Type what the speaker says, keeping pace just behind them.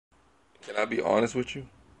Can I be honest with you?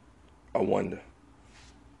 I wonder.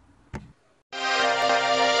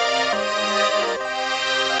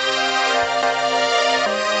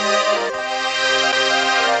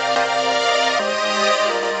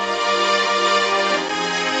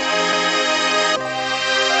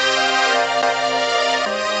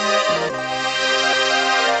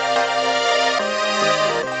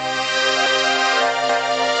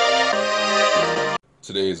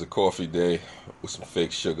 Today is a coffee day with some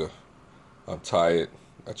fake sugar. I'm tired.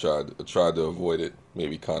 I tried to avoid it,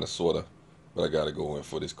 maybe kind of, sort of, but I gotta go in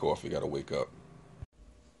for this coffee. Gotta wake up.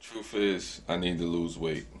 Truth is, I need to lose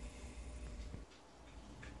weight.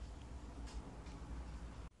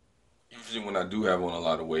 Usually when I do have on a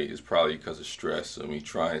lot of weight, it's probably because of stress or me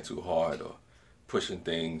trying too hard or pushing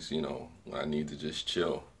things, when I need to just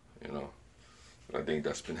chill. But I think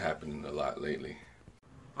that's been happening a lot lately.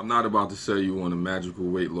 I'm not about to sell you on a magical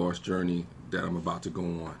weight loss journey that I'm about to go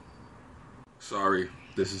on. Sorry,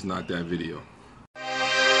 this is not that video. But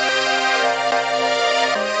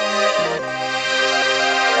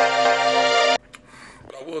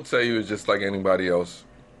I will tell you, it's just like anybody else.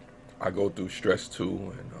 I go through stress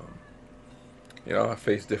too, and I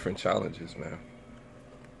face different challenges, man.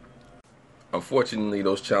 Unfortunately,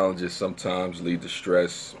 those challenges sometimes lead to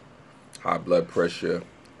stress, high blood pressure,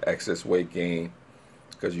 excess weight gain,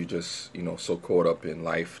 because you just, so caught up in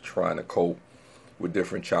life trying to cope with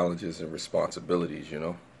different challenges and responsibilities.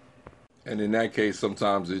 And in that case,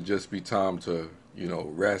 sometimes it just be time to,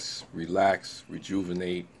 rest, relax,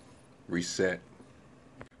 rejuvenate, reset.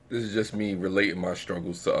 This is just me relating my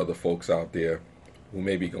struggles to other folks out there who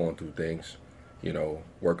may be going through things,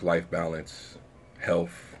 work-life balance,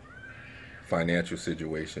 health, financial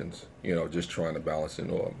situations, just trying to balance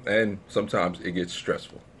it all. And sometimes it gets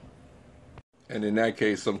stressful. And in that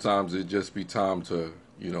case, sometimes it just be time to,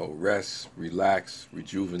 rest, relax,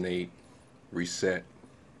 rejuvenate, reset.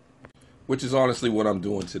 Which is honestly what I'm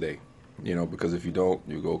doing today. Because if you don't,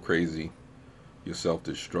 you go crazy, you're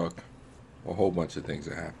self-destruct, a whole bunch of things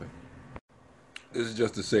that happen. This is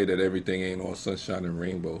just to say that everything ain't all sunshine and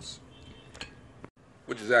rainbows.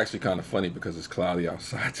 Which is actually kind of funny because it's cloudy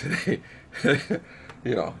outside today.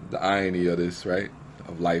 The irony of this, right?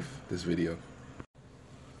 Of life, this video.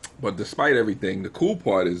 But despite everything, the cool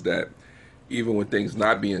part is that even when things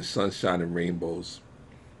not being sunshine and rainbows,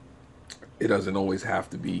 it doesn't always have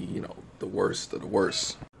to be, the worst of the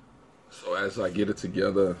worst. So as I get it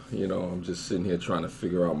together, I'm just sitting here trying to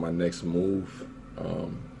figure out my next move.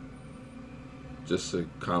 Just a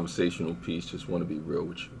conversational piece, just want to be real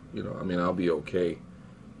with you. I'll be okay,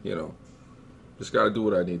 just got to do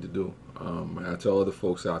what I need to do. I tell other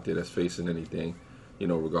folks out there that's facing anything,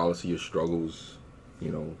 regardless of your struggles,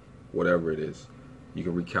 whatever it is, you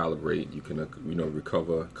can recalibrate, you can,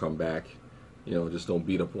 recover, come back, just don't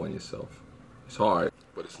beat up on yourself. It's hard,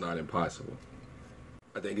 but it's not impossible.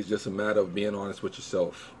 I think it's just a matter of being honest with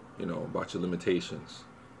yourself, about your limitations,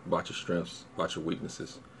 about your strengths, about your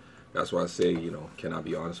weaknesses. That's why I say, can I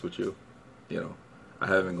be honest with you? I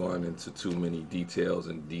haven't gone into too many details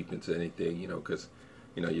and deep into anything, because,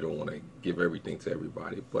 you don't want to give everything to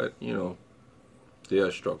everybody. But, there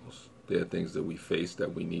are struggles. There are things that we face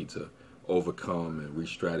that we need to overcome and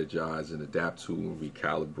re-strategize and adapt to and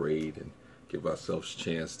recalibrate and give ourselves a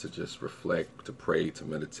chance to just reflect, to pray, to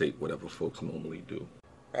meditate, whatever folks normally do.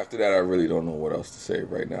 After that, I really don't know what else to say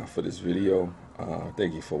right now for this video.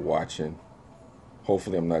 Thank you for watching.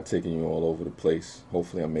 Hopefully I'm not taking you all over the place.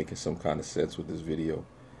 Hopefully I'm making some kind of sense with this video.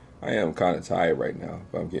 I am kind of tired right now,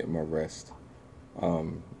 but I'm getting my rest.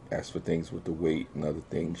 As for things with the weight and other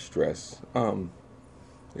things, stress,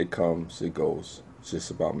 it comes, it goes. It's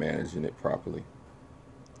just about managing it properly.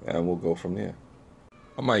 And we'll go from there.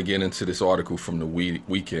 I might get into this article from the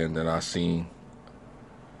weekend that I seen.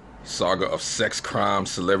 Saga of sex crime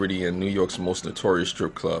celebrity in New York's most notorious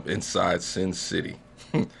strip club inside Sin City.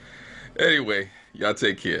 Anyway, y'all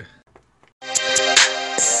take care.